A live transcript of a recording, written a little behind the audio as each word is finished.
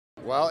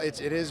Well,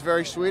 it is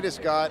very sweet. It's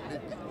got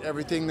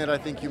everything that I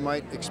think you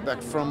might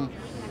expect from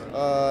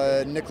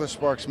Nicholas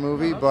Sparks'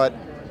 movie, but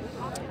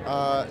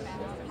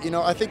you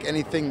know, I think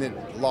anything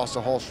that Lasse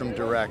Hallström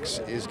directs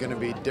is going to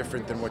be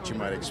different than what you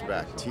might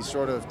expect. He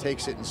sort of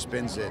takes it and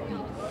spins it,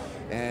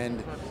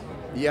 and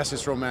yes,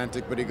 it's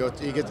romantic, but he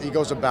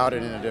goes about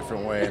it in a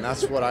different way, and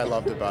that's what I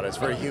loved about it. It's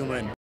very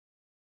human.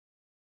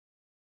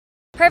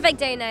 Perfect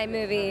day night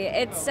movie.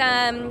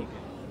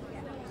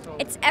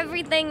 It's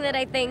everything that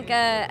I think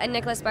a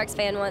Nicholas Sparks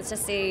fan wants to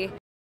see.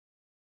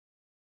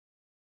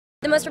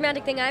 The most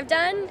romantic thing I've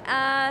done?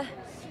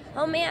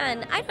 Oh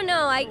man, I don't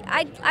know.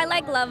 I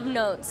like love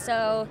notes,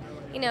 so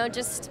you know,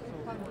 just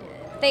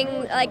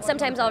like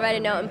sometimes I'll write a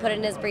note and put it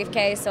in his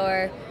briefcase,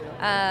 or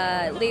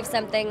leave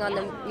something on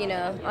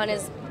on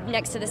his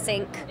next to the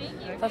sink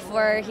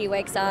before he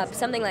wakes up,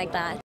 something like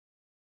that.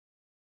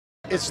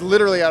 It's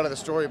literally out of the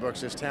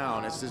storybooks, this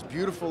town. It's this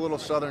beautiful little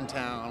southern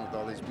town with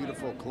all these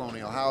beautiful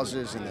colonial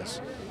houses and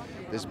this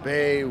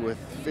bay with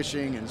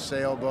fishing and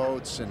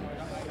sailboats, and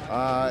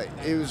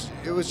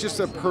it was just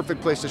a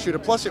perfect place to shoot it.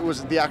 Plus, it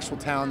was the actual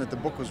town that the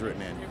book was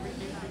written in.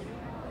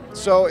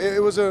 So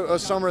it was a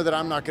summer that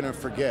I'm not going to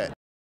forget.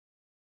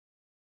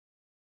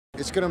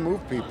 It's going to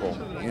move people,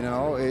 you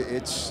know.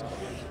 It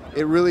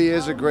really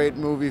is a great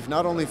movie,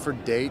 not only for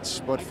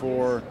dates, but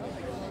for,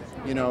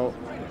 you know,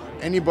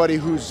 anybody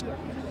who's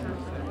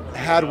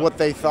had what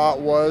they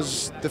thought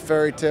was the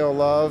fairy tale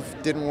love,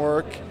 didn't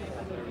work.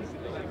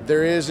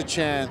 There is a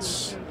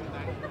chance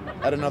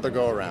at another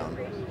go-around.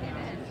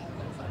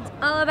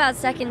 All about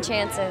second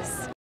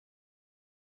chances.